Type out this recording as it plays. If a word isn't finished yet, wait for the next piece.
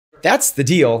That's the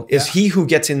deal, is he who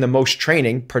gets in the most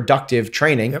training, productive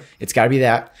training, it's got to be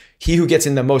that. He who gets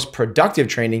in the most productive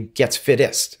training gets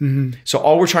fittest. So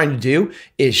all we're trying to do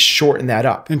is shorten that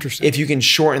up. Interesting. If you can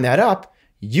shorten that up,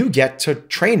 you get to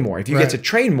train more. If you get to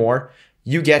train more,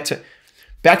 you get to...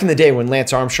 Back in the day when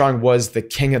Lance Armstrong was the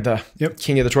king of the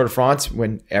Tour de France,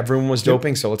 when everyone was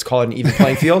doping, so let's call it an even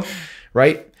playing field,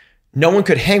 right? No one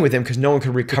could hang with him because no one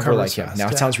could recover like him. Now,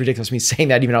 it sounds ridiculous me saying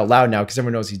that even out loud now because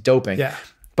everyone knows he's doping.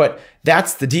 But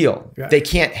that's the deal. They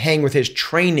can't hang with his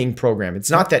training program. It's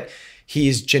not that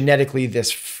he's genetically this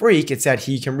freak. It's that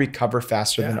he can recover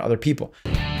faster than other people.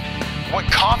 What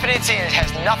confidence is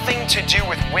has nothing to do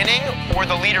with winning or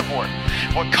the leaderboard.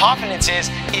 What confidence is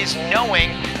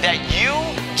knowing that you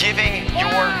giving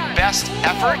your best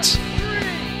effort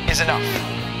is enough.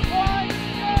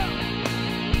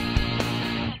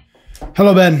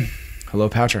 Hello, Ben. Hello,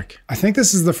 Patrick. I think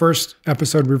this is the first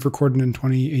episode we've recorded in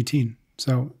 2018.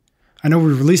 So I know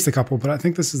we've released a couple, but I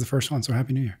think this is the first one. So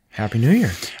Happy New Year. Happy New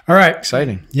Year. All right.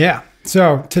 Exciting. Yeah.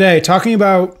 So today, talking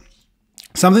about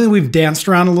something that we've danced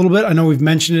around a little bit. I know we've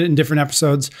mentioned it in different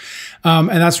episodes, and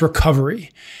that's recovery.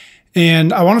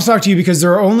 And I want to talk to you because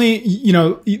there are only, you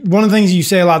know, one of the things you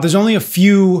say a lot, there's only a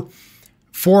few,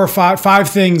 4 or 5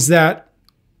 things that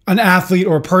an athlete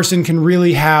or a person can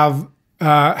really have,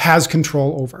 has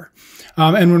control over.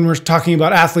 And when we're talking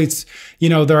about athletes, you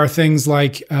know, there are things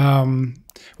like,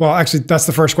 well, actually, that's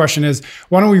the first question is,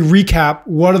 why don't we recap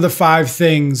what are the 5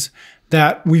 things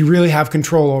that we really have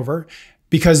control over?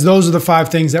 Because those are the 5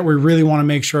 things that we really want to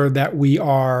make sure that we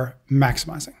are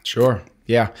maximizing. Sure.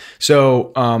 Yeah.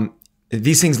 So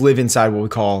these things live inside what we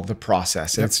call the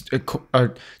process. And it's a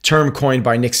term coined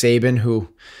by Nick Saban, who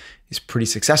is pretty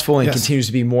successful and continues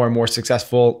to be more and more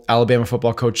successful. Alabama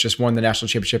football coach just won the national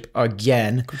championship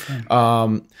again.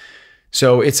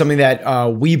 So it's something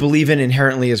that we believe in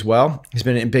inherently as well. It's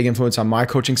been a big influence on my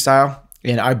coaching style.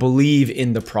 And I believe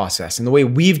in the process. And the way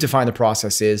we've defined the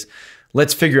process is,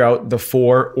 let's figure out the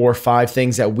 4 or 5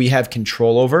 things that we have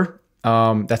control over.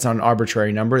 That's not an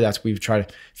arbitrary number. That's we've tried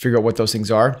to figure out what those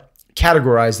things are,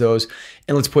 categorize those,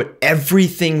 and let's put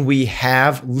everything we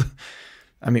have.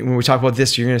 I mean, when we talk about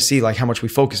this, you're going to see like how much we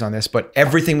focus on this, but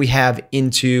everything we have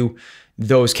into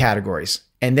those categories.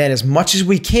 And then as much as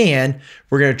we can,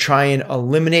 we're going to try and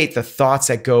eliminate the thoughts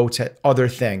that go to other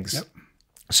things.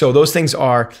 So those things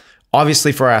are,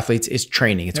 obviously for our athletes, it's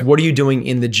training. It's what are you doing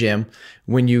in the gym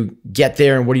when you get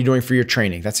there and what are you doing for your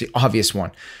training? That's the obvious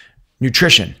one.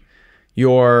 Nutrition,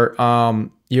 your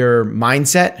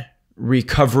mindset,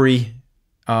 recovery,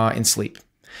 and sleep.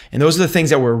 And those are the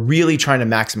things that we're really trying to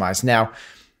maximize. Now,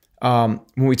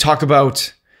 when we talk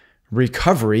about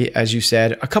recovery, as you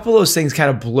said, a couple of those things kind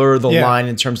of blur the line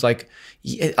in terms like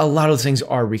a lot of those things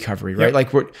are recovery, right?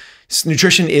 Like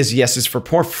nutrition is, yes, it's for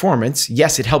performance.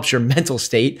 Yes, it helps your mental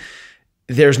state.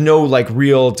 There's no like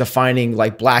real defining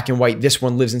like black and white, this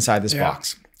one lives inside this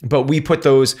box. But we put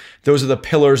those are the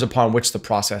pillars upon which the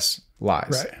process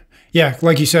lies. Right. Yeah,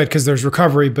 like you said, because there's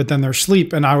recovery, but then there's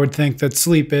sleep. And I would think that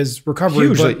sleep is recovery.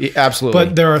 Hugely, absolutely.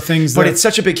 But there are things But it's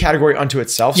such a big category unto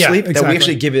itself, sleep, that we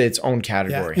actually give it its own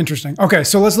category. Interesting. Okay,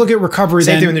 so let's look at recovery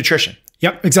then. Same thing with nutrition.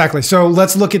 Yep, exactly. So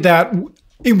let's look at that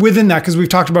within that, because we've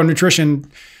talked about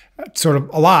nutrition sort of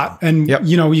a lot, and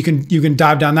you know, you can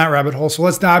dive down that rabbit hole. So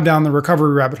let's dive down the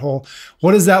recovery rabbit hole.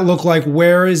 What does that look like?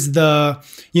 Where is the,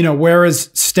 you know, where is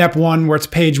step 1, where it's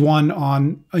page 1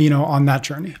 on, you know, on that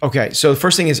journey? Okay. So the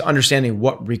first thing is understanding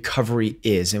what recovery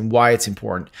is and why it's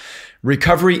important.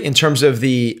 Recovery in terms of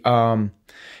the, kind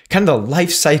of the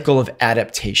life cycle of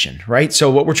adaptation, right?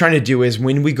 So what we're trying to do is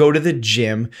when we go to the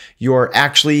gym, you're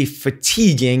actually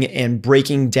fatiguing and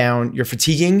breaking down, you're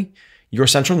fatiguing your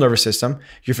central nervous system,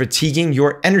 you're fatiguing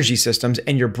your energy systems,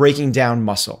 and you're breaking down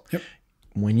muscle.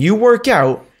 When you work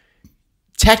out,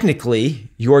 technically,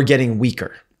 you're getting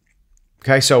weaker.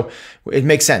 Okay, so it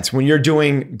makes sense. When you're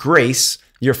doing Grace,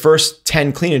 your first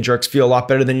 10 clean and jerks feel a lot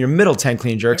better than your middle 10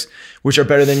 clean and jerks, which are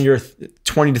better than your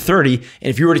 20 to 30. And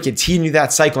if you were to continue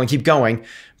that cycle and keep going,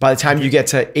 by the time you get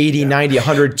to 80, 90,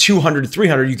 100, 200,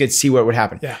 300, you could see what would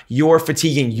happen. You're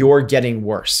fatiguing, you're getting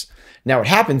worse. Now what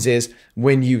happens is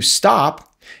when you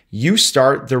stop, you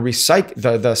start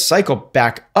the cycle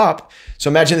back up. So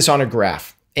imagine this on a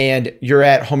graph and you're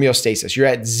at homeostasis, you're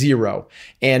at 0.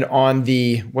 And on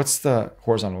the, what's the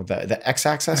horizontal, the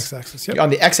x-axis? X-axis,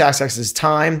 On the x-axis is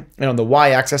time, and on the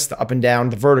y-axis, the up and down,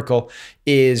 the vertical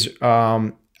is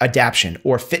adaptation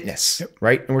or fitness,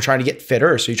 right? And we're trying to get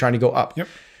fitter, so you're trying to go up.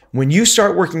 When you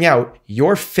start working out,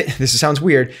 this sounds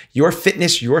weird, your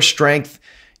fitness, your strength,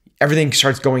 everything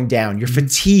starts going down. You're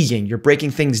fatiguing, you're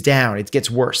breaking things down. It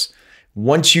gets worse.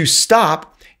 Once you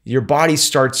stop, your body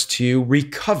starts to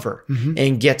recover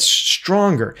and gets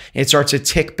stronger. And it starts to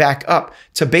tick back up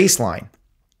to baseline.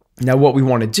 Now, what we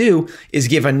want to do is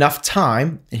give enough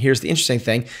time, and here's the interesting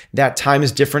thing, that time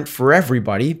is different for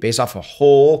everybody based off a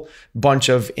whole bunch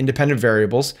of independent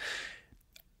variables.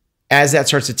 As that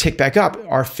starts to tick back up,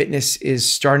 our fitness is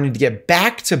starting to get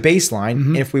back to baseline.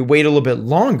 And if we wait a little bit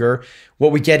longer,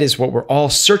 what we get is what we're all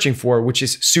searching for, which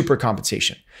is super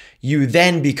compensation. You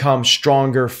then become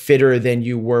stronger, fitter than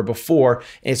you were before,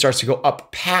 and it starts to go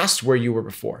up past where you were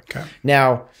before. Okay.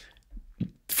 Now,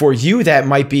 for you, that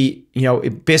might be,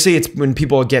 basically it's when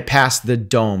people get past the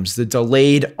DOMS, the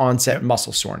delayed onset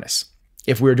muscle soreness.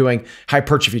 If we were doing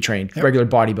hypertrophy training, regular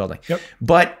bodybuilding.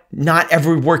 But not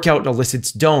every workout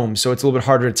elicits DOMS, so it's a little bit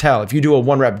harder to tell. If you do a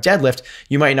 1-rep deadlift,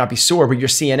 you might not be sore, but your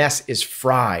CNS is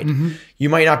fried. You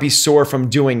might not be sore from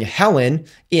doing Helen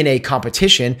in a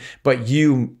competition, but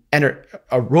you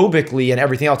aerobically and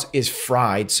everything else is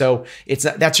fried. So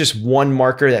that's just one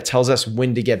marker that tells us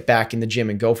when to get back in the gym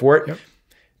and go for it.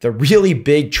 The really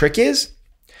big trick is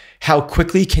how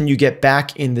quickly can you get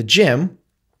back in the gym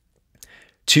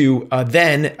to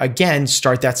then again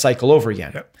start that cycle over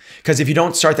again. Because if you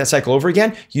don't start that cycle over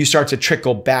again, you start to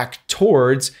trickle back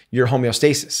towards your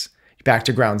homeostasis, back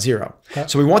to ground zero.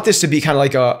 So we want this to be kind of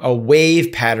like a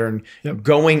wave pattern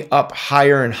going up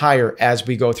higher and higher as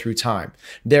we go through time.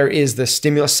 There is the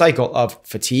stimulus cycle of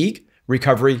fatigue,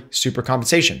 recovery,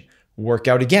 supercompensation.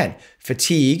 Workout again,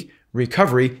 fatigue,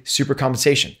 recovery,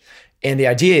 supercompensation. And the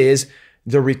idea is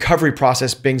the recovery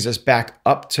process brings us back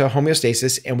up to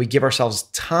homeostasis, and we give ourselves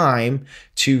time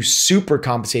to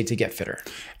supercompensate to get fitter.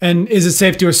 And is it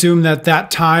safe to assume that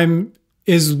that time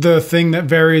is the thing that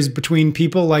varies between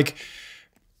people? Like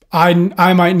I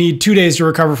might need 2 days to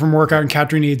recover from workout, and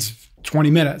Katrin needs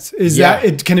 20 minutes.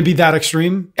 Can it be that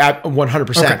extreme? At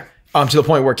 100%. To the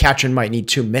point where Katrin might need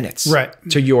 2 minutes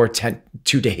to your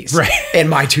 2 days and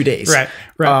my 2 days.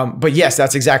 But yes,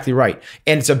 that's exactly right.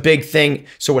 And it's a big thing.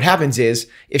 So what happens is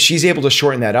if she's able to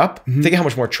shorten that up, think of how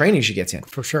much more training she gets in.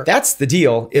 For sure. That's the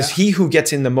deal is he who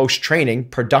gets in the most training,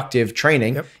 productive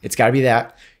training, it's got to be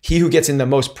that. He who gets in the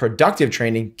most productive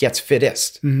training gets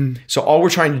fittest. So all we're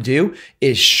trying to do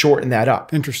is shorten that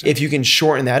up. Interesting. If you can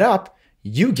shorten that up,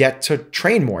 you get to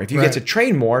train more. If you get to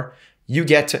train more, you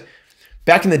get to...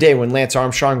 Back in the day when Lance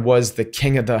Armstrong was the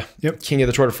king of the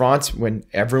Tour de France, when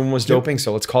everyone was doping,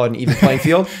 so let's call it an even playing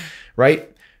field, right?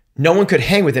 No one could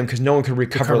hang with him because no one could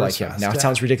recover like him. Now it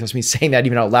sounds ridiculous me saying that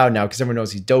even out loud now because everyone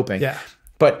knows he's doping.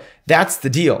 But that's the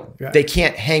deal. They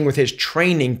can't hang with his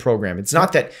training program. It's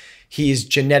not that he's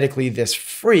genetically this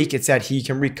freak, it's that he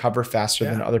can recover faster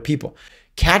than other people.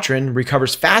 Katrin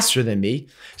recovers faster than me.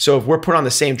 So if we're put on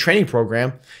the same training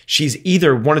program, she's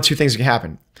either one of two things can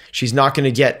happen. She's not going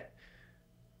to get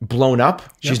blown up.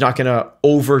 She's not going to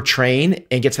overtrain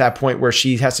and get to that point where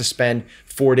she has to spend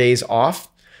 4 days off,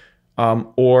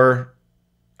 or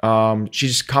she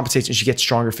just compensates and she gets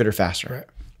stronger, fitter, faster.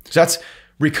 So that's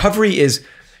recovery is,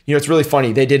 it's really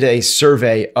funny. They did a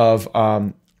survey of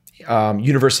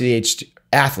university aged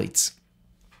athletes,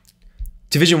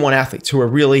 Division I athletes who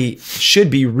are should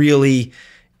be really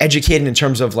educated in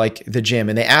terms of like the gym.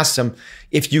 And they asked them,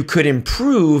 if you could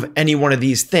improve any one of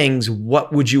these things,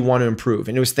 what would you want to improve?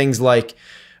 And it was things like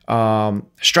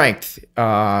strength,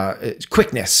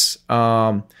 quickness.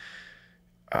 There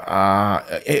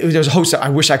was a host I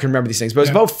wish I could remember these things, but it was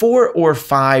about 4 or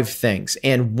 5 things.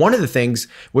 And one of the things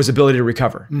was ability to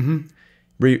recover.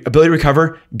 Ability to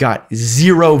recover got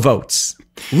 0 votes.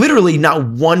 Literally not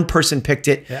one person picked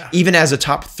it, even as a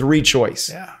top 3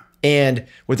 choice. And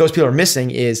what those people are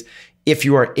missing is if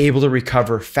you are able to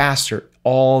recover faster,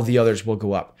 all the others will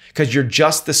go up because you're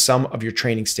just the sum of your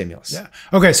training stimulus.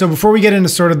 Okay. So before we get into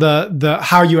sort of the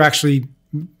how you actually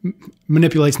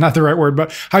manipulate's not the right word,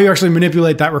 but how you actually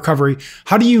manipulate that recovery,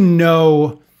 how do you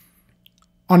know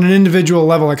on an individual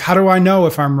level, like how do I know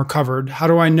if I'm recovered? How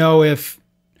do I know if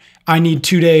I need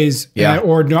 2 days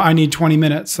or no, I need 20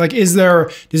 minutes? Like, is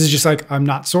it just like, I'm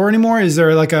not sore anymore? Is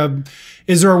there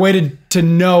a way to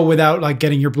know without like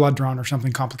getting your blood drawn or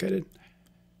something complicated?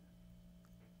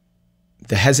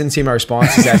 The hesitancy in my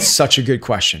response is that's such a good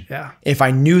question. If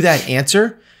I knew that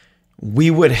answer,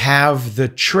 we would have the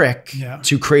trick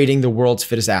to creating the world's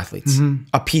fittest athletes,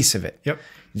 a piece of it.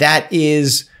 That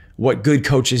is what good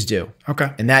coaches do.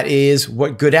 And that is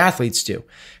what good athletes do.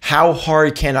 How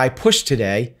hard can I push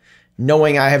today,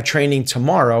 knowing I have training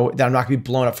tomorrow that I'm not gonna be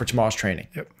blown up for tomorrow's training?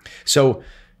 So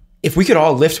if we could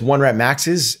all lift 1-rep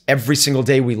maxes every single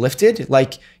day we lifted,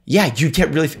 like, you'd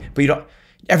get really, but you don't,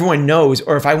 everyone knows,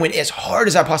 or if I went as hard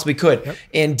as I possibly could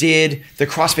and did the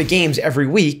CrossFit games every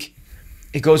week,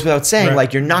 it goes without saying,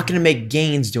 like, you're not gonna make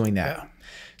gains doing that.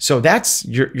 So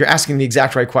you're asking the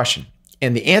exact right question.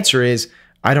 And the answer is,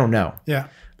 I don't know. Yeah.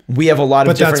 We have a lot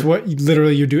of different. But that's what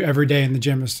literally you do every day in the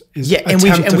gym is and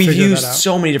we've used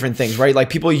so many different things, right? Like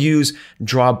people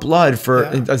draw blood for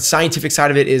the scientific side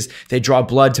of it is they draw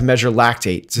blood to measure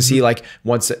lactate to see like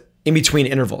once in between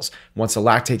intervals. Once the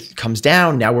lactate comes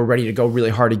down, now we're ready to go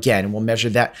really hard again. And we'll measure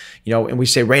that, and we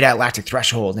say right at lactic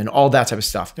threshold and all that type of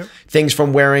stuff. Yep. Things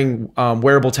from wearing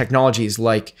wearable technologies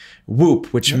like Whoop,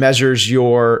 which measures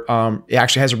your, it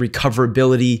actually has a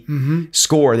recoverability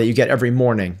score that you get every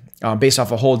morning based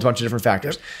off a whole bunch of different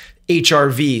factors. Yep.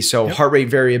 HRV, so heart rate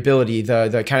variability,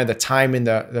 the kind of the time and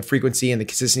the frequency and the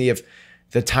consistency of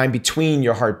the time between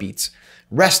your heartbeats.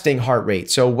 Resting heart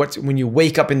rate. So when you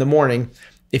wake up in the morning,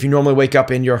 if you normally wake up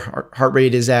and your heart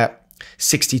rate is at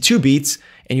 62 beats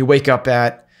and you wake up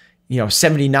at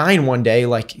 79 one day,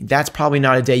 like that's probably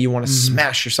not a day you want to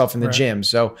smash yourself in the gym.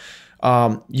 So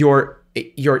your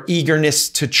eagerness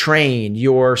to train,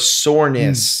 your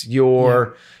soreness,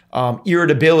 your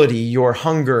irritability, your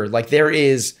hunger, like there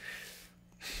is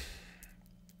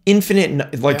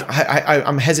infinite, like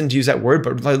I'm hesitant to use that word,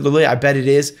 but literally I bet it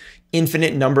is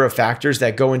infinite number of factors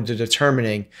that go into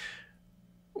determining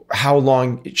how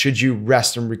long should you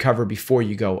rest and recover before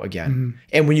you go again.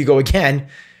 And when you go again,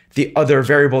 the other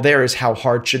variable there is how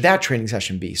hard should that training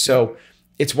session be. So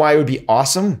it's why it would be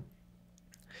awesome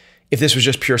if this was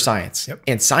just pure science. Yep.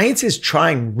 And science is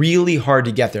trying really hard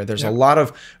to get there. There's a lot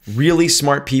of really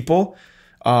smart people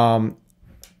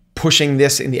pushing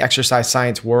this in the exercise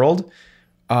science world.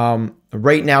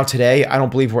 Right now, today, I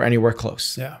don't believe we're anywhere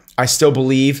close. Yeah. I still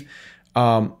believe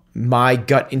my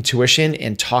gut intuition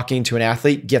and talking to an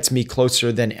athlete gets me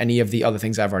closer than any of the other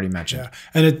things I've already mentioned.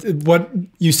 Yeah. And what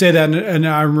you say that, and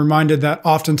I'm reminded that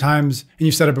oftentimes, and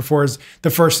you've said it before, is the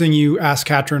first thing you ask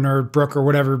Katrin or Brooke or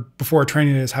whatever before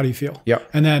training is, how do you feel? Yep.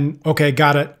 And then, okay,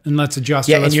 got it. And let's adjust.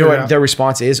 Yeah. And you know what their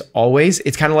response is always?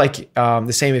 It's kind of like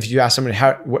the same if you ask someone,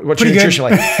 what's your nutrition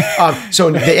like? So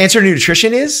the answer to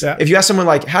nutrition is, if you ask someone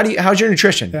like, how's your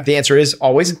nutrition? The answer is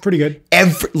always pretty good.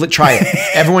 Try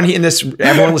it. Everyone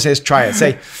listening to this, try it.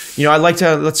 Say,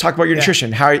 let's talk about your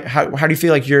nutrition. How do you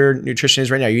feel like your nutrition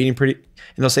is right now? You're eating pretty, and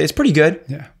they'll say it's pretty good.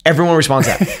 Yeah. Everyone responds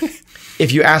that.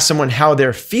 If you ask someone how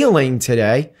they're feeling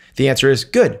today, the answer is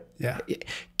good. Yeah.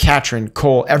 Katrin,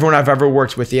 Cole, everyone I've ever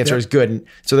worked with, the answer is good. And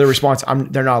so their response,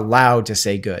 they're not allowed to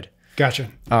say good.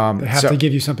 Gotcha. They have to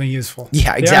give you something useful.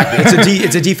 Yeah, exactly. Yeah.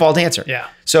 It's a default answer. Yeah.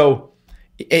 So,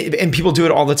 and people do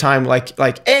it all the time.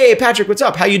 Like, hey, Patrick, what's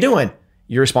up? How you doing?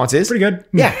 Your response is pretty good.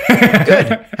 Yeah,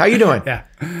 good. How you doing? Yeah.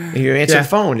 And you answer the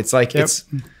phone. It's like it's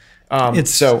how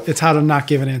to not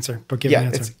give an answer, but give an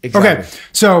answer. Exactly. Okay.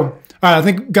 So I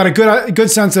think got a good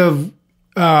sense of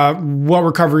what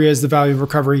recovery is, the value of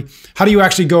recovery. How do you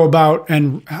actually go about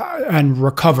and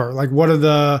recover? Like, what are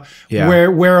the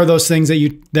where are those things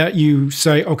that you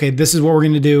say, okay, this is what we're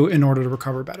going to do in order to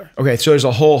recover better? Okay. So there's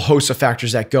a whole host of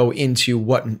factors that go into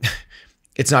what.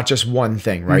 It's not just one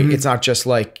thing, right? It's not just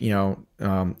like, take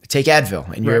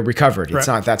Advil and you're recovered. It's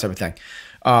not that type of thing.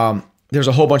 There's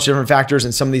a whole bunch of different factors,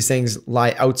 and some of these things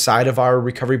lie outside of our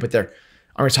recovery, but I'm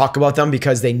going to talk about them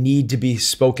because they need to be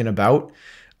spoken about.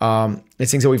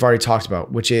 It's things that we've already talked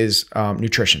about, which is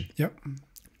nutrition. Yep.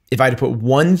 If I had to put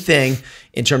one thing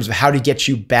in terms of how to get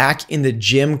you back in the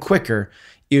gym quicker,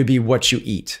 it would be what you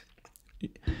eat.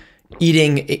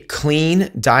 Eating a clean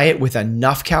diet with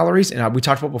enough calories. And we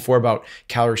talked about before about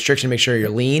calorie restriction, make sure you're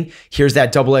lean. Here's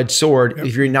that double-edged sword. Yep.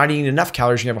 If you're not eating enough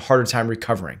calories, you're gonna have a harder time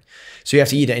recovering. So you have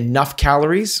to eat enough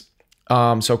calories.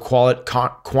 So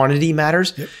quantity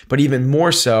matters, but even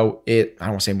more so, I don't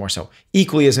want to say more so,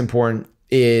 equally as important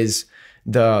is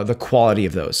the quality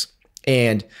of those.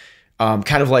 And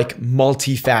kind of like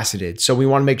multifaceted. So we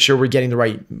want to make sure we're getting the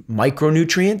right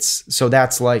micronutrients. So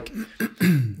that's like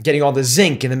getting all the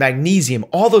zinc and the magnesium.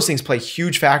 All those things play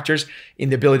huge factors in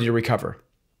the ability to recover.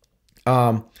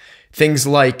 Things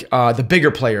like the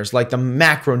bigger players, like the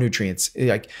macronutrients,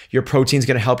 like your protein is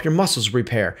going to help your muscles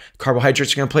repair.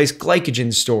 Carbohydrates are going to place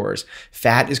glycogen stores.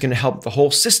 Fat is going to help the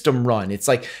whole system run. It's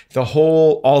like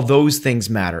all those things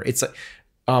matter. It's like,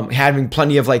 having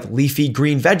plenty of like leafy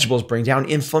green vegetables bring down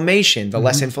inflammation. The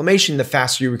less inflammation, the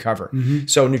faster you recover.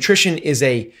 So nutrition is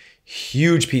a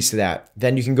huge piece of that.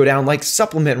 Then you can go down like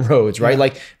supplement roads, right?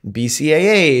 Like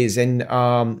BCAAs and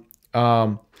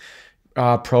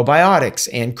probiotics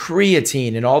and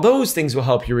creatine, and all those things will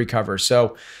help you recover.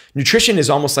 So nutrition is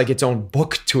almost like its own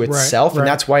book to itself, and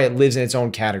that's why it lives in its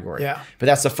own category. Yeah. But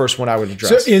that's the first one I would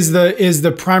address. So is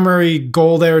the primary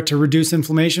goal there to reduce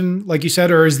inflammation, like you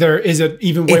said, or is it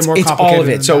even way more complicated? It's all of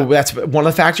it. So that's one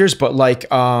of the factors, but like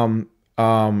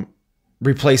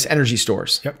replace energy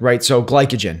stores, Yep. right? So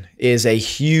glycogen is a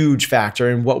huge factor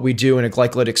in what we do in a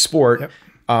glycolytic sport. Yep.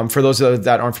 For those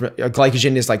that aren't familiar,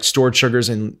 glycogen is like stored sugars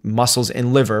in muscles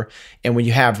and liver. And when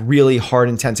you have really hard,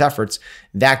 intense efforts,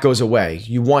 that goes away.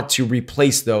 You want to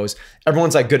replace those.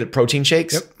 Everyone's like good at protein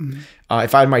shakes. Yep.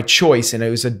 If I had my choice and it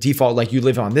was a default, like you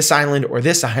live on this island or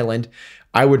this island,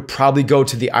 I would probably go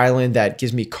to the island that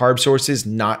gives me carb sources,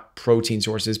 not protein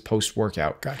sources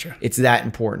post-workout. Gotcha. It's that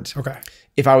important. Okay.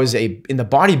 If I was in the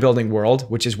bodybuilding world,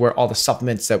 which is where all the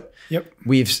supplements that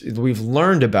we've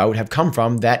learned about have come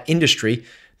from, that industry,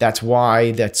 that's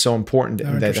why that's so important. Oh,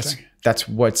 and that's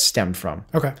what stemmed from.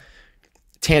 Okay.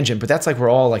 Tangent, but that's like where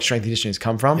all like strength and conditioning has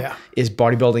come from. Yeah. Is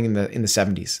bodybuilding in the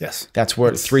 70s. Yes. That's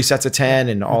where 3 sets of 10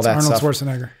 and all that Arnold stuff.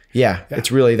 Schwarzenegger. Yeah.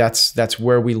 It's really that's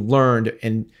where we learned,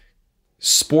 and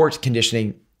sport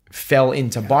conditioning fell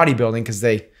into bodybuilding because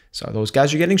they saw those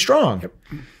guys are getting strong. Yep.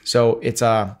 So it's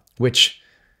which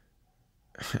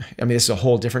I mean, this is a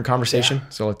whole different conversation. Yeah.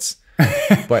 So let's,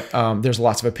 but there's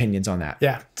lots of opinions on that.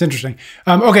 Yeah, it's interesting.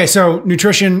 Okay, so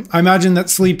nutrition. I imagine that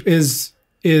sleep is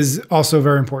also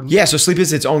very important. Yeah, so sleep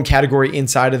is its own category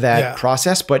inside of that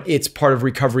process, but it's part of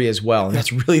recovery as well. And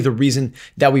that's really the reason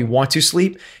that we want to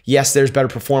sleep. Yes, there's better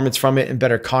performance from it and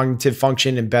better cognitive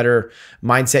function and better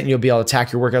mindset, and you'll be able to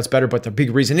attack your workouts better. But the big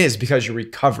reason is because you're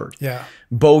recovered. Yeah.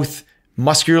 Both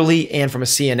muscularly and from a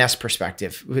CNS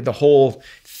perspective. The whole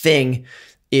thing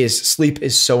is sleep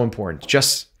is so important.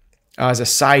 Just as a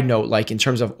side note, like in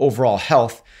terms of overall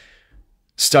health,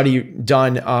 study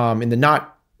done in the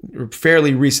not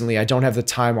fairly recently, I don't have the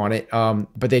time on it,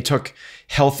 but they took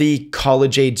healthy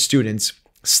college-age students,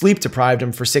 sleep deprived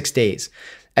them for 6 days.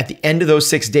 At the end of those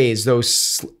 6 days, those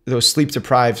sleep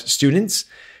deprived students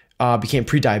became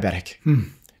pre-diabetic.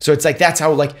 So it's like, that's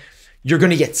how like you're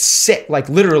going to get sick, like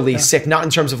literally sick, not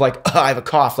in terms of like, oh, I have a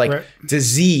cough, like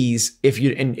disease. If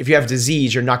you have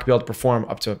disease, you're not gonna be able to perform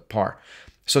up to par.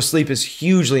 So sleep is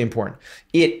hugely important.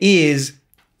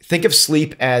 Think of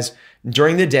sleep as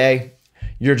during the day,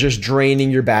 you're just draining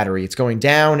your battery. It's going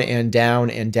down and down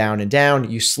and down and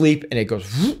down. You sleep and it goes,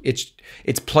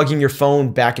 it's plugging your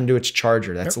phone back into its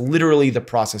charger. That's literally the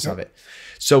process of it.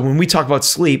 So when we talk about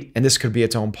sleep, and this could be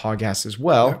its own podcast as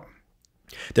well,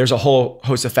 there's a whole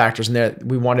host of factors in there.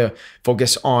 We want to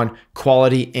focus on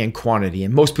quality and quantity.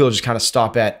 And most people just kind of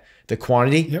stop at the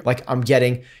quantity. Like I'm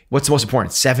getting, what's the most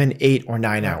important? 7, 8, or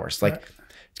 9 hours. Like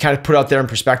kind of put out there in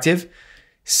perspective.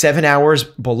 7 hours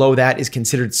below that is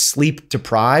considered sleep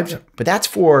deprived, but that's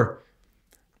for,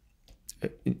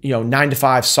 9 to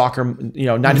 5 soccer,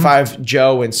 9 to 5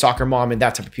 Joe and soccer mom and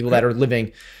that type of people that are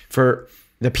living. For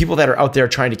the people that are out there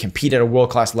trying to compete at a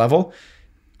world-class level,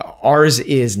 ours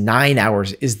is 9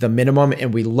 hours is the minimum,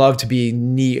 and we love to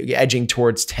be edging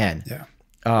towards 10.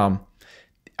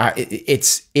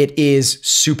 It is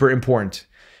super important.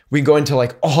 We can go into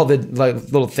like all the like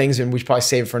little things, and we should probably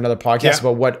save it for another podcast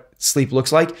about what sleep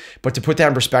looks like. But to put that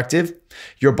in perspective,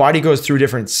 your body goes through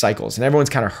different cycles, and everyone's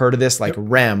kind of heard of this, like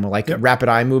REM, like rapid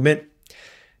eye movement.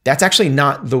 That's actually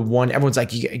not the one. Everyone's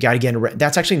like, you got to get in.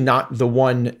 That's actually not the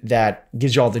one that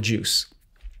gives you all the juice.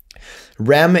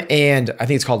 REM, and I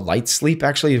think it's called light sleep,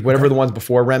 actually, whatever the ones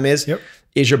before REM is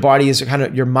your body is kind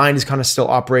of, your mind is kind of still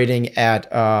operating at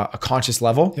a conscious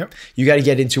level. You got to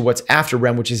get into what's after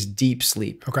REM, which is deep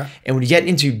sleep. And when you get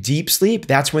into deep sleep,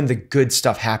 that's when the good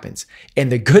stuff happens.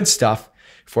 And the good stuff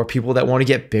for people that want to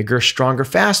get bigger, stronger,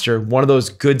 faster, one of those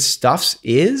good stuffs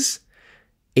is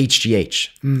HGH.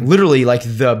 Literally like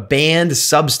the banned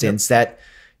substance that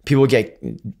people get,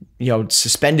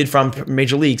 suspended from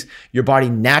major leagues. Your body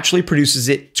naturally produces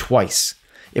it twice.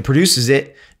 It produces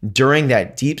it during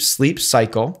that deep sleep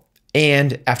cycle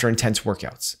and after intense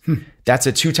workouts. That's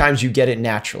the 2 times you get it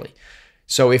naturally.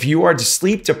 So if you are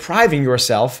sleep depriving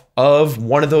yourself of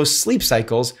one of those sleep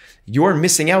cycles, you're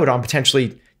missing out on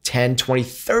potentially 10, 20,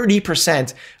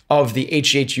 30% of the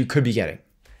HGH you could be getting.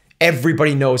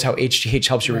 Everybody knows how HGH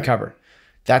helps you recover.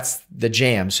 That's the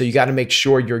jam. So you got to make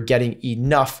sure you're getting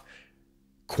enough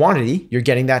quantity, you're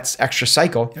getting that extra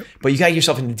cycle, but you got to get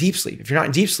yourself into deep sleep. If you're not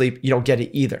in deep sleep, you don't get it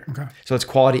either. So it's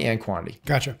quality and quantity.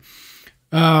 Gotcha.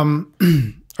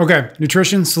 Okay.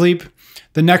 Nutrition, sleep.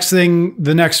 The next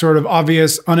sort of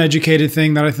obvious, uneducated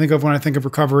thing that I think of when I think of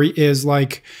recovery is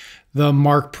like the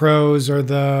Mark Pros or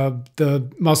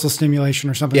the muscle stimulation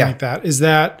or something like that. Is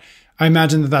that, I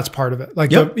imagine that's part of it.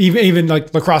 Like even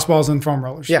like lacrosse balls and foam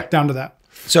rollers, down to that.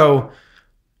 So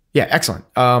yeah, excellent.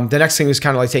 The next thing is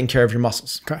kind of like taking care of your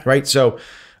muscles, right? So,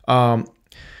 all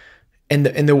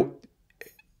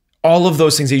of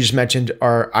those things that you just mentioned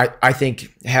are, I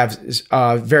think, have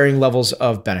varying levels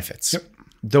of benefits.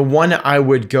 The one I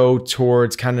would go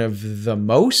towards kind of the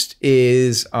most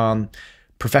is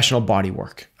professional body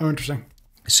work. Oh, interesting.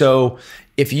 So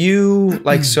if you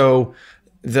like, so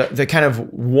the kind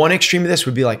of one extreme of this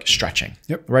would be like stretching,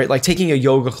 right? Like taking a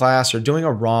yoga class or doing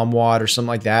a ROM WOD or something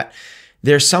like that.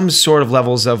 There's some sort of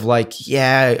levels of like,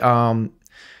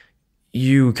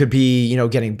 you could be, you know,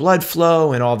 getting blood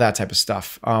flow and all that type of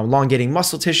stuff. Elongating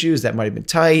muscle tissues that might have been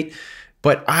tight.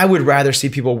 But I would rather see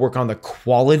people work on the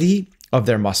quality of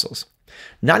their muscles.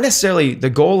 Not necessarily the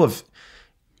goal of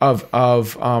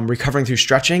recovering through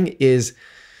stretching is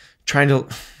trying to,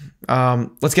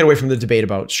 let's get away from the debate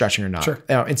about stretching or not. Sure.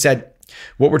 Instead,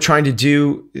 what we're trying to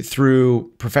do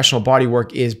through professional body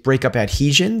work is break up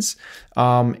adhesions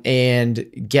and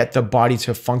get the body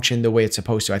to function the way it's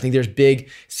supposed to. I think there's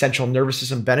big central nervous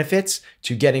system benefits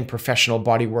to getting professional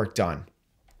body work done.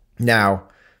 Now,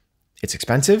 it's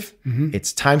expensive.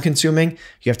 It's time consuming.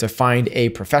 You have to find a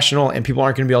professional, and people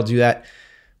aren't going to be able to do that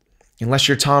unless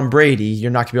you're Tom Brady. You're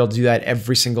not going to be able to do that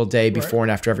every single day before and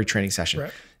after every training session.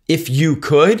 Right. If you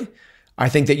could, I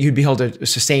think that you'd be able to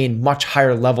sustain much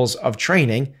higher levels of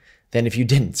training than if you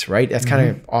didn't, right? That's kind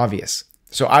of obvious.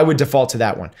 So I would default to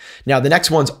that one. Now, the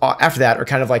next ones after that are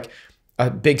kind of like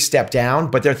a big step down,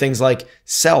 but they're things like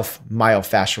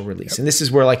self-myofascial release. And this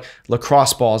is where like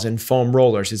lacrosse balls and foam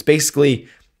rollers is basically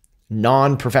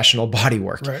non-professional body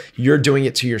work. Right. You're doing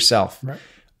it to yourself. Right.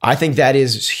 I think that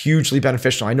is hugely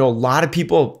beneficial. I know a lot of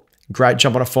people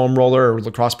jump on a foam roller or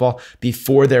lacrosse ball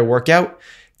before their workout.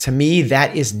 To me,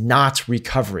 that is not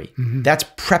recovery. That's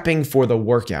prepping for the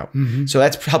workout. So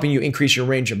that's helping you increase your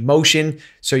range of motion.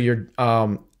 So you're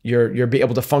be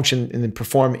able to function and then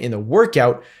perform in the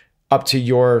workout up to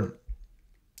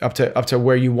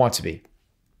where you want to be.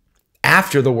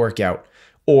 After the workout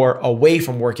or away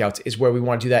from workouts is where we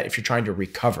want to do that if you're trying to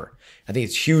recover. I think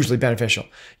it's hugely beneficial.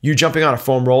 You jumping on a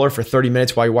foam roller for 30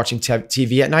 minutes while you're watching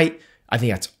TV at night, I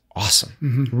think that's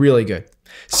awesome. Really good.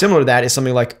 Similar to that is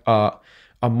something like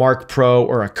a Mark Pro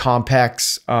or a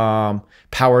Compex,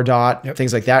 Power Dot,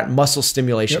 things like that, muscle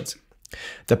stimulations.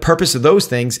 The purpose of those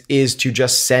things is to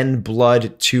just send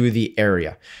blood to the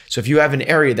area. So if you have an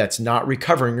area that's not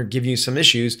recovering or giving you some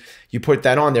issues, you put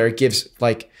that on there. It gives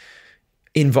like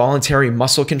involuntary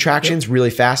muscle contractions really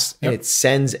fast and it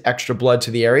sends extra blood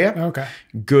to the area. Okay.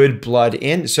 Good blood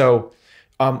in. So,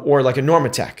 or like a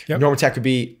Normatec. Normatec could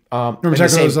be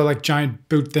Normatec, those are like giant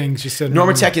boot things you said.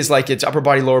 Normatec is like it's upper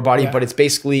body, lower body, but it's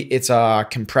basically it's a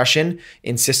compression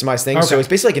in systemized things. So it's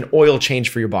basically like an oil change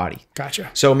for your body.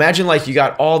 Gotcha. So imagine like you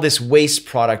got all this waste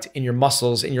product in your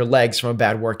muscles, in your legs from a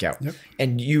bad workout,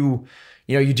 and you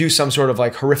do some sort of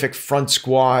like horrific front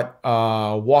squat,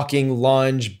 walking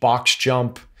lunge, box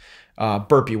jump,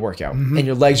 burpee workout, and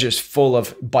your legs are just full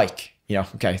of bike.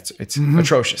 It's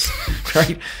atrocious,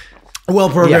 right?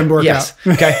 Well-programmed workout. Yes.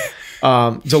 Okay.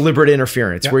 Deliberate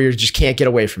interference where you just can't get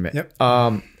away from it.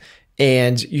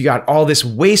 And you got all this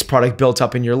waste product built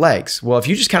up in your legs. Well, if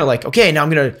you just kind of like, okay, now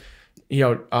I'm going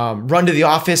to, run to the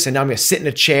office and now I'm going to sit in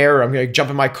a chair or I'm going to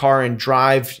jump in my car and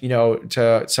drive,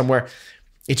 to somewhere.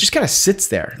 It just kind of sits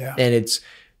there and it's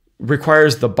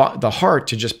requires the heart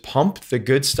to just pump the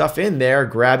good stuff in there,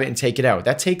 grab it and take it out.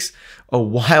 That takes a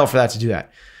while for that to do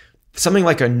that. Something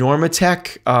like a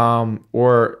Normatec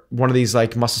or one of these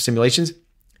like muscle stimulations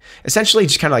essentially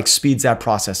just kind of like speeds that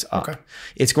process up.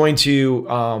 It's going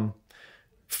to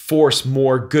force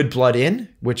more good blood in,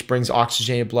 which brings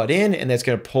oxygenated blood in, and that's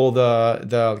going to pull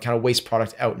the kind of waste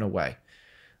product out and away.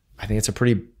 I think it's a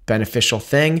pretty beneficial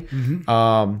thing.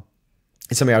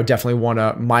 It's something I would definitely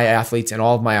want my athletes and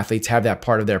all of my athletes have that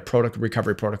part of their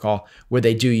recovery protocol where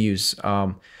they do use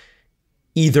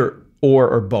either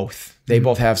or both. They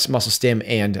both have muscle stim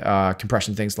and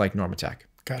compression things like Normatec.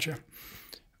 Gotcha.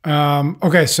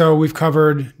 Okay, so we've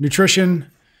covered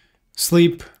nutrition,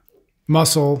 sleep,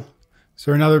 muscle. Is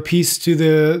there another piece to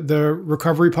the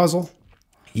recovery puzzle?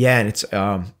 Yeah, and it's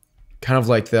kind of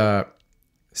like the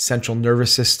central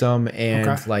nervous system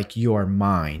and like your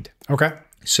mind. Okay.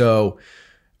 So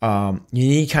you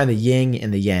need kind of the yin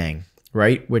and the yang,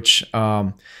 right? Which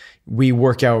we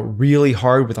work out really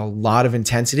hard with a lot of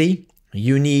intensity.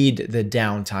 You need the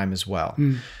downtime as well.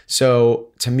 So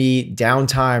to me,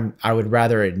 downtime, I would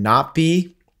rather it not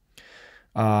be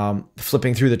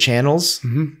flipping through the channels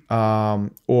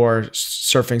or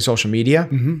surfing social media,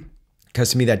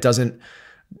 because to me that doesn't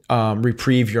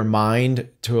reprieve your mind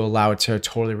to allow it to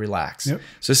totally relax. So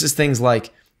this is things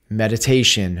like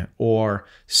meditation or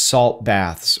salt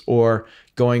baths or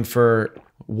going for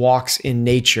walks in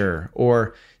nature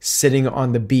or sitting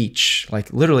on the beach.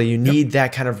 Like literally you need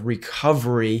that kind of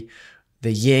recovery,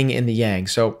 the yin and the yang.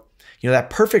 So, that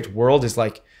perfect world is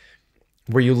like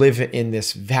where you live in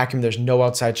this vacuum. There's no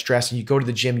outside stress. And you go to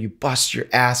the gym, you bust your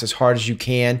ass as hard as you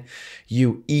can.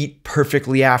 You eat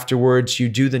perfectly afterwards. You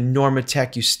do the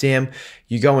Normatec, you stim.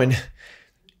 You go in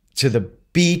to the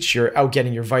beach. You're out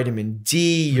getting your vitamin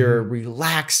D. You're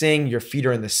relaxing. Your feet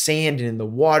are in the sand and in the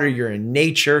water. You're in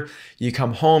nature. You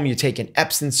come home. You take an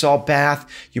Epsom salt bath.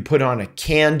 You put on a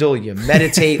candle. You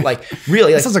meditate. Like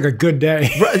really, that sounds like a good day.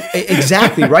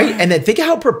 Exactly, right? And then think of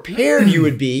how prepared you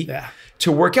would be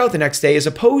to work out the next day as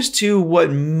opposed to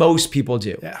what most people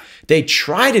do. Yeah. They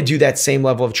try to do that same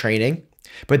level of training,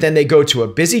 but then they go to a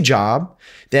busy job.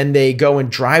 Then they go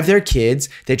and drive their kids.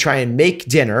 They try and make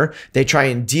dinner. They try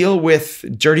and deal with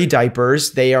dirty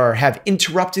diapers. They have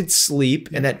interrupted sleep.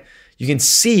 And that you can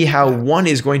see how one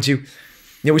is going to,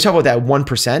 we talk about that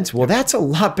 1%. Well, that's a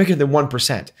lot bigger than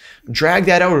 1%. Drag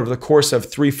that out over the course of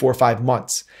 3, 4, 5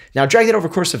 months. Now drag that over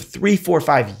the course of 3, 4,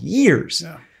 5 years.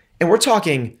 Yeah. And we're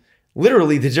talking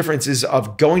literally the differences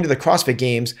of going to the CrossFit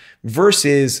Games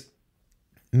versus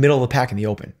middle of the pack in the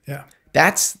open. Yeah.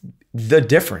 That's the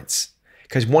difference.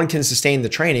 Because one can sustain the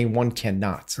training, one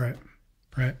cannot. Right.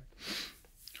 Right.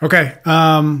 Okay.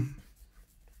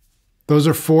 Those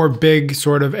are 4 big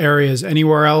sort of areas.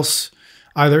 Anywhere else,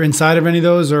 either inside of any of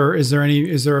those, or is there a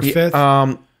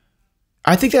 5th?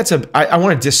 I think I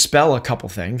want to dispel a couple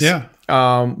things. Yeah.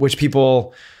 So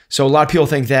a lot of people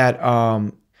think that,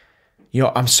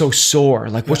 I'm so sore.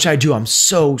 Like, what should I do? I'm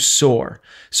so sore.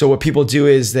 So what people do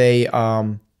is they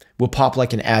will pop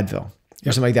like an Advil.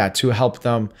 Or something like that to help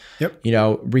them,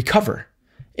 recover,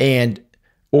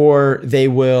 or they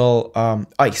will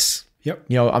ice. Yep.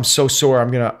 I'm so sore, I'm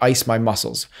gonna ice my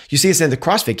muscles. You see this in the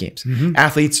CrossFit Games.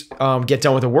 Athletes get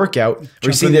done with a workout, or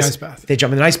you see this, they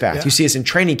jump in an ice bath. Yeah. You see this in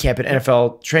training camp at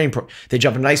NFL training they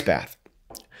jump in an ice bath.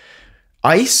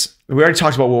 Ice. We already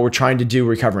talked about what we're trying to do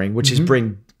recovering, which is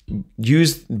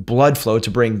use blood flow to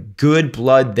bring good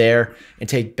blood there and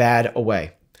take bad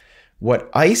away. What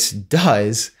ice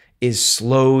does is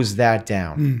slows that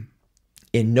down.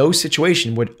 In no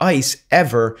situation would ice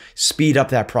ever speed up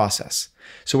that process.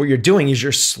 So what you're doing is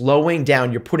you're slowing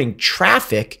down, you're putting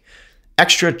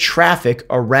extra traffic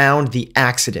around the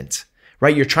accident,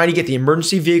 right? You're trying to get the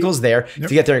emergency vehicles there to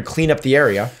get there and clean up the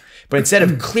area. But instead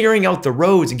of clearing out the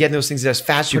roads and getting those things as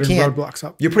fast as you can, roadblocks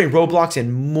up. You're putting roadblocks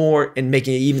and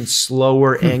making it even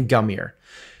slower and gummier.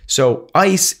 So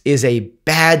ice is a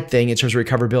bad thing in terms of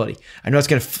recoverability. I know it's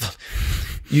going to...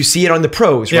 You see it on the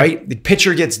pros, right? The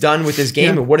pitcher gets done with his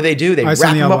game, and what do? They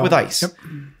wrap him up with ice.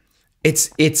 Yep.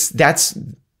 That's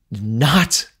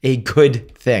not a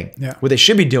good thing. Yeah. What they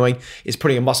should be doing is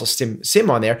putting a muscle sim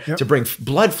on there to bring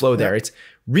blood flow there. It's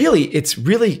really,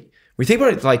 when you think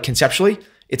about it like conceptually,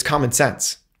 it's common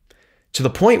sense to the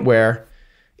point where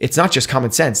it's not just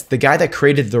common sense. The guy that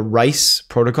created the RICE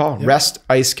protocol, rest,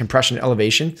 ice, compression,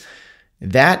 elevation,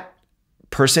 that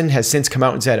person has since come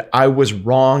out and said, I was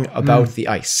wrong about the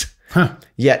ice.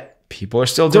 Yet people are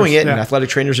still doing it, and athletic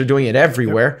trainers are doing it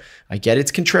everywhere. I get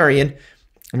it's contrarian.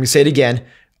 I'm going to say it again.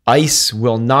 Ice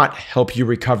will not help you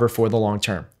recover for the long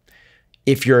term.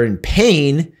 If you're in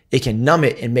pain, it can numb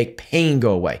it and make pain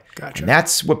go away. Gotcha. And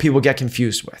that's what people get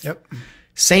confused with. Yep.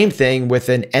 Same thing with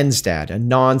an NSAID, a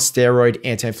non-steroid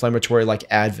anti-inflammatory like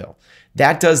Advil.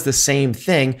 That does the same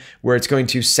thing where it's going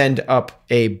to send up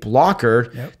a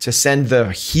blocker to send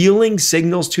the healing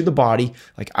signals to the body.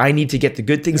 Like, I need to get the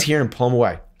good things here and pull them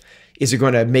away. Is it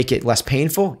going to make it less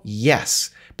painful? Yes.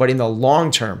 But in the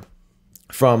long term,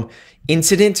 from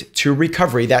incident to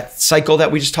recovery, that cycle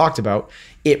that we just talked about,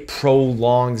 it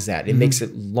prolongs that. It makes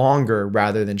it longer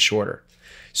rather than shorter.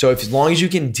 So if, as long as you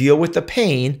can deal with the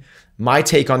pain, my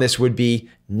take on this would be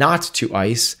not to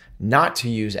ice, not to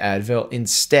use Advil,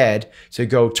 instead to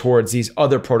go towards these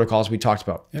other protocols we talked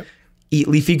about. Yep. Eat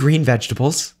leafy green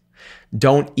vegetables.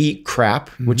 Don't eat crap,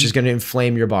 which is going to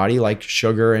inflame your body like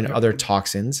sugar and other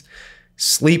toxins.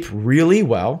 Sleep really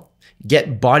well.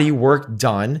 Get body work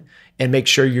done, and make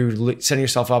sure you're setting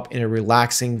yourself up in a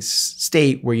relaxing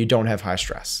state where you don't have high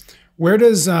stress. Where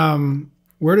does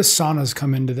saunas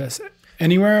come into this?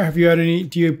 Anywhere? Have you had any?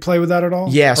 Do you play with that at all?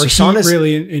 Yeah, so saunas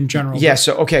really in general. Yeah.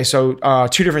 So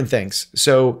two different things.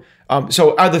 So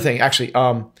other thing actually.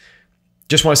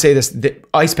 Just want to say this: the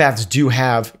ice baths do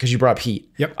have, because you brought up heat.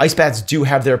 Yep. Ice baths do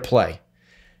have their play,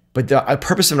 but the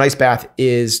purpose of an ice bath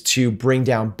is to bring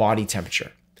down body temperature.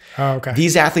 Oh, okay.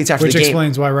 These athletes after Which the game,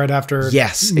 explains why right after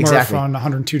exactly on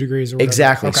 102 degrees or whatever.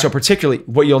 Exactly. Okay. So particularly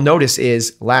what you'll notice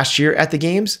is last year at the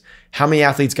games, how many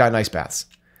athletes got in ice baths?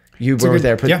 You were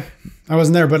there. Yeah, I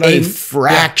wasn't there, but a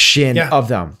fraction of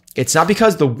them. It's not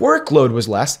because the workload was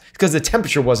less, it's because the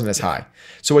temperature wasn't as high.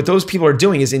 So what those people are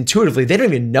doing is intuitively, they don't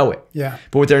even know it. Yeah.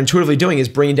 But what they're intuitively doing is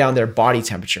bringing down their body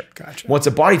temperature. Gotcha. Once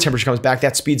the body temperature comes back,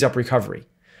 that speeds up recovery.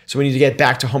 So we need to get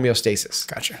back to homeostasis.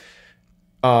 Gotcha.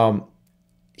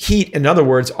 Heat, in other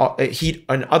words, heat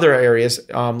in other areas,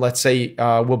 let's say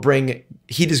will bring,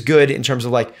 heat is good in terms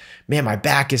of like, man, my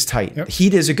back is tight. Yep.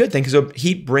 Heat is a good thing because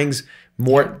heat brings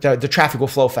more, the traffic will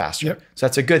flow faster. Yep. So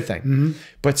that's a good thing.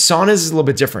 But saunas is a little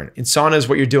bit different. In saunas,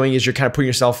 what you're doing is you're kind of putting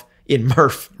yourself in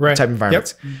MRF type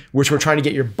environments, which we're trying to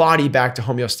get your body back to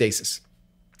homeostasis.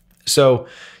 So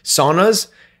saunas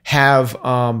have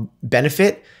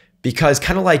benefit because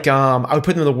kind of like, I would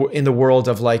put them in the world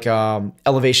of like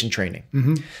elevation training.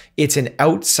 It's an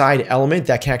outside element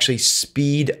that can actually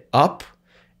speed up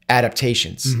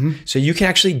adaptations. So you can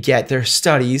actually get, there are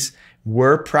studies,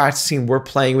 we're practicing, we're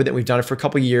playing with it. We've done it for a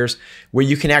couple of years where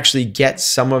you can actually get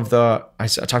some of the, I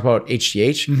talk about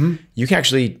HGH, you can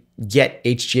actually get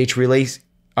HGH release,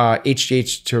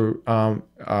 HGH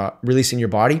to release in your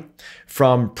body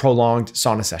from prolonged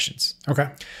sauna sessions. Okay.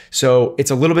 So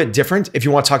it's a little bit different. If you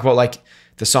want to talk about like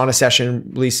the sauna session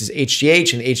releases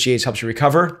HGH and HGH helps you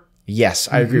recover, yes,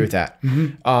 I agree with that.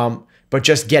 But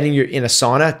just getting you in a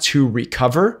sauna to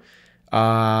recover,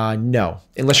 no.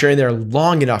 Unless you're in there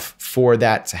long enough for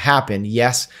that to happen,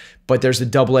 yes. But there's a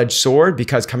double-edged sword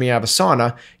because coming out of a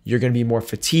sauna, you're going to be more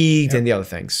fatigued and the other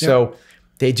things. So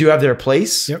they do have their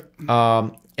place.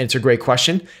 And it's a great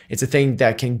question. It's a thing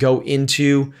that can go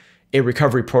into a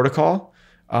recovery protocol,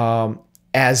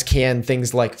 as can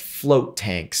things like float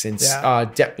tanks and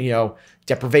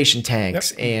deprivation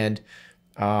tanks and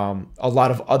a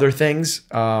lot of other things.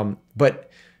 But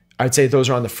I'd say those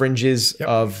are on the fringes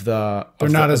of the. They're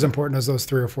not as important as those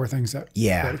 3 or 4 things that.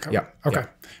 Okay.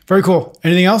 Very cool.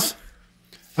 Anything else?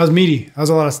 That was meaty. That was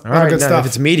a lot of good stuff. If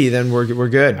it's meaty, then we're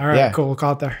good. All right. Cool. We'll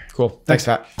call it there. Cool. Thanks,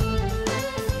 Pat.